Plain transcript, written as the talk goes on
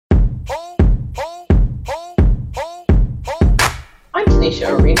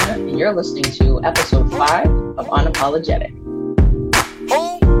Aisha Arena, and you're listening to episode 5 of Unapologetic.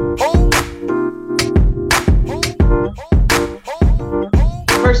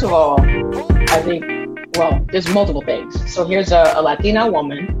 First of all, I think, there's multiple things. So here's a Latina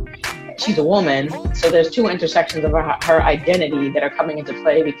woman. She's a woman, so there's two intersections of her identity that are coming into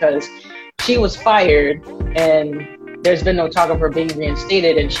play because she was fired and there's been no talk of her being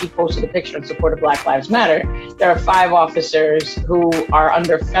reinstated, and she posted a picture in support of Black Lives Matter. There are 5 officers who are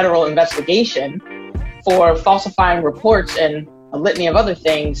under federal investigation for falsifying reports and a litany of other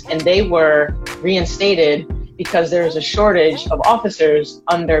things, and they were reinstated because there's a shortage of officers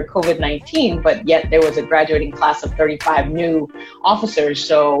under COVID-19, but yet there was a graduating class of 35 new officers.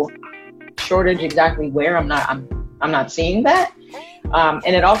 So shortage exactly where? I'm not seeing that.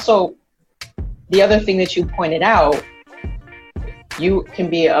 And it also, the other thing that you pointed out, you can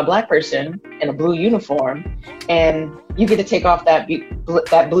be a Black person in a blue uniform and you get to take off that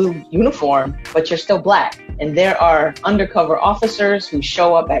blue uniform, but you're still Black. And there are undercover officers who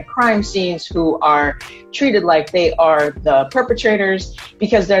show up at crime scenes who are treated like they are the perpetrators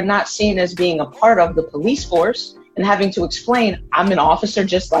because they're not seen as being a part of the police force and having to explain, I'm an officer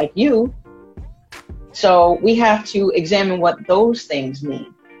just like you. So we have to examine what those things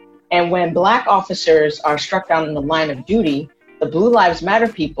mean. And when Black officers are struck down in the line of duty, the Blue Lives Matter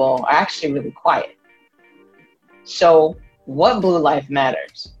people are actually really quiet. So what Blue Lives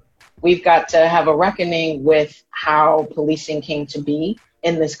Matters? We've got to have a reckoning with how policing came to be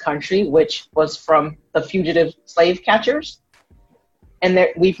in this country, which was from the fugitive slave catchers. And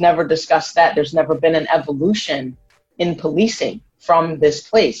we've never discussed that. There's never been an evolution in policing from this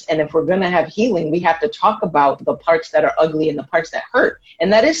place. And if we're going to have healing, we have to talk about the parts that are ugly and the parts that hurt.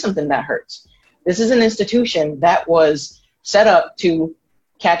 And that is something that hurts. This is an institution that was set up to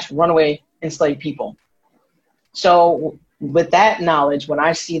catch runaway enslaved people. So with that knowledge, when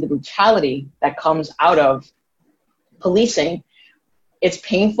I see the brutality that comes out of policing, it's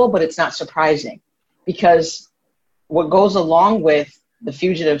painful, but it's not surprising, because what goes along with the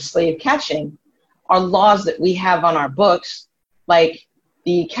fugitive slave catching are laws that we have on our books, like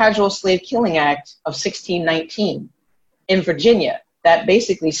the Casual Slave Killing Act of 1619 in Virginia, that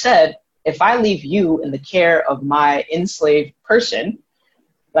basically said, if I leave you in the care of my enslaved person,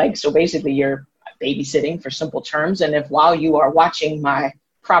 so basically you're babysitting for simple terms, and if while you are watching my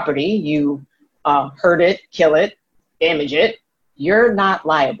property, you hurt it, kill it, damage it, you're not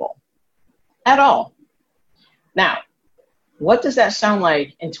liable at all. Now, what does that sound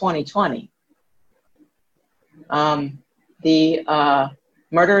like in 2020? The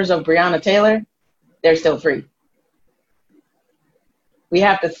murderers of Breonna Taylor, they're still free. We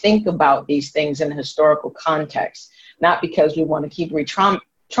have to think about these things in a historical context, not because we want to keep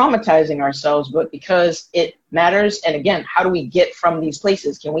traumatizing ourselves, but because it matters. And again, how do we get from these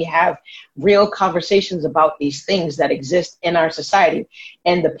places? Can we have real conversations about these things that exist in our society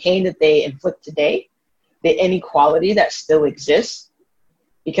and the pain that they inflict today, the inequality that still exists?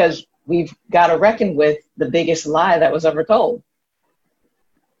 Because we've got to reckon with the biggest lie that was ever told.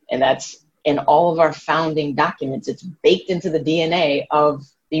 And that's in all of our founding documents. It's baked into the DNA of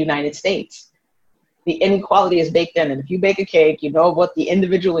the United States. The inequality is baked in. And if you bake a cake, you know what the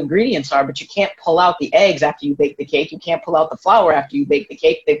individual ingredients are, but you can't pull out the eggs after you bake the cake. You can't pull out the flour after you bake the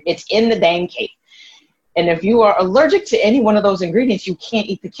cake. It's in the dang cake. And if you are allergic to any one of those ingredients, you can't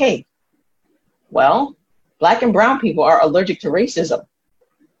eat the cake. Well, Black and brown people are allergic to racism.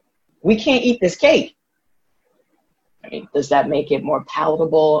 We can't eat this cake. I mean, does that make it more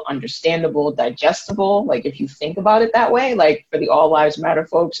palatable, understandable, digestible? If you think about it that way, for the All Lives Matter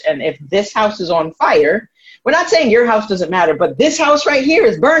folks, and if this house is on fire, we're not saying your house doesn't matter, but this house right here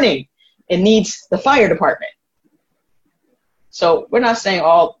is burning. It needs the fire department. So we're not saying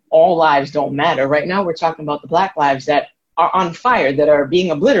all lives don't matter. Right now, we're talking about the Black lives that are on fire, that are being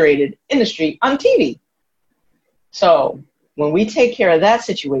obliterated in the street on TV. So when we take care of that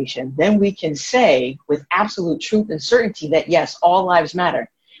situation, then we can say with absolute truth and certainty that, yes, all lives matter.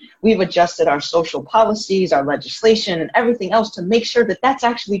 We've adjusted our social policies, our legislation, and everything else to make sure that that's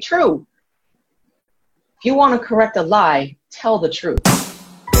actually true. If you want to correct a lie, tell the truth.